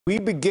We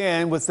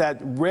began with that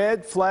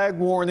red flag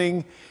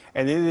warning,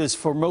 and it is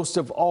for most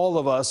of all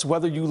of us,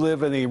 whether you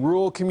live in a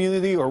rural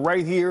community or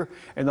right here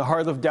in the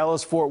heart of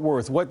Dallas-Fort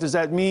Worth. What does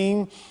that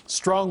mean?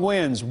 Strong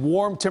winds,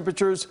 warm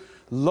temperatures,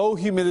 low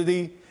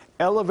humidity,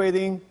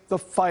 elevating the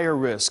fire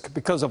risk.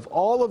 Because of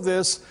all of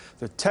this,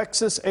 the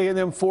Texas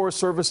A&M Forest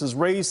Service has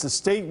raised the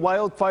state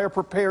wildfire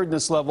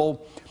preparedness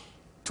level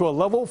to a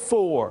level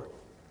 4.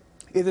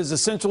 It is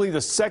essentially the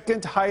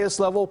second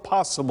highest level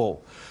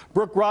possible.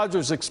 Brooke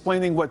Rogers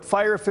explaining what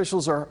fire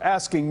officials are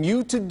asking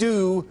you to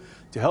do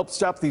to help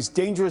stop these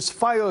dangerous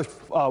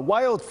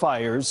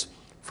wildfires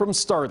from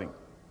starting.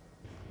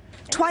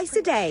 Twice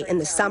a day in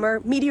the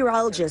summer,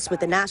 meteorologists with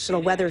the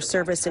National Weather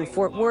Service in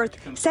Fort Worth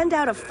send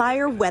out a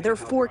fire weather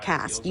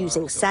forecast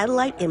using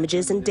satellite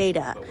images and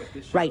data.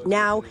 Right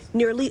now,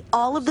 nearly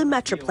all of the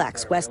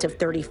Metroplex west of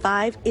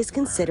 35 is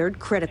considered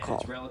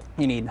critical.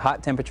 You need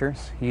hot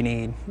temperatures, you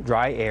need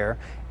dry air,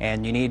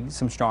 and you need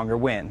some stronger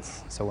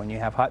winds. So when you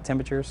have hot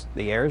temperatures,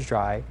 the air is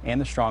dry, and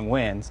the strong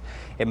winds,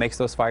 it makes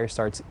those fire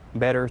starts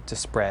better to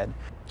spread.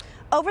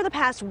 Over the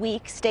past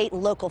week, state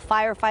and local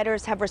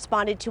firefighters have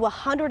responded to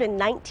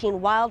 119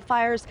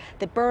 wildfires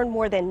that burned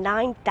more than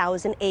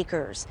 9,000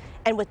 acres.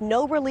 And with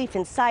no relief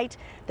in sight,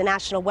 the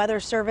National Weather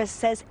Service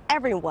says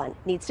everyone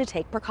needs to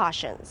take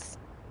precautions.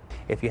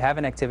 If you have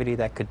an activity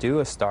that could do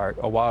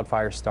a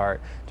wildfire start,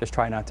 just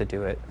try not to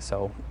do it.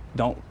 So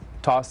don't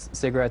toss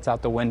cigarettes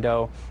out the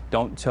window,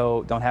 don't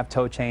have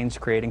tow chains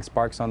creating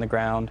sparks on the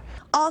ground.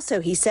 Also,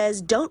 he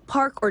says, don't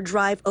park or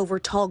drive over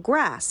tall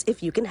grass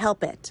if you can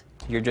help it.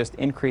 You're just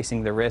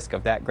increasing the risk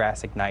of that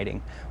grass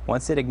igniting.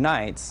 Once it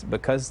ignites,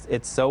 because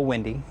it's so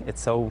windy,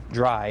 it's so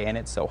dry, and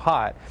it's so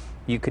hot,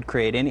 you could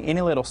create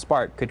any little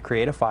spark could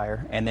create a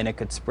fire, and then it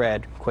could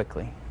spread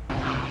quickly.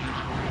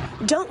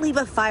 Don't leave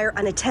a fire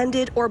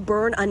unattended or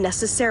burn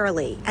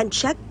unnecessarily, and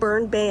check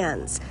burn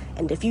bans.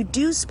 And if you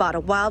do spot a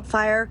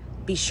wildfire,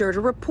 be sure to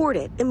report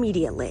it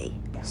immediately.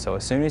 So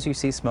as soon as you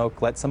see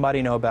smoke, let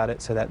somebody know about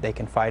it so that they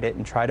can fight it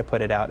and try to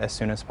put it out as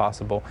soon as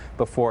possible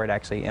before it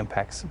actually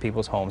impacts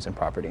people's homes and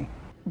property.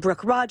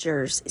 Brooke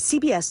Rogers,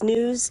 CBS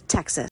News, Texas.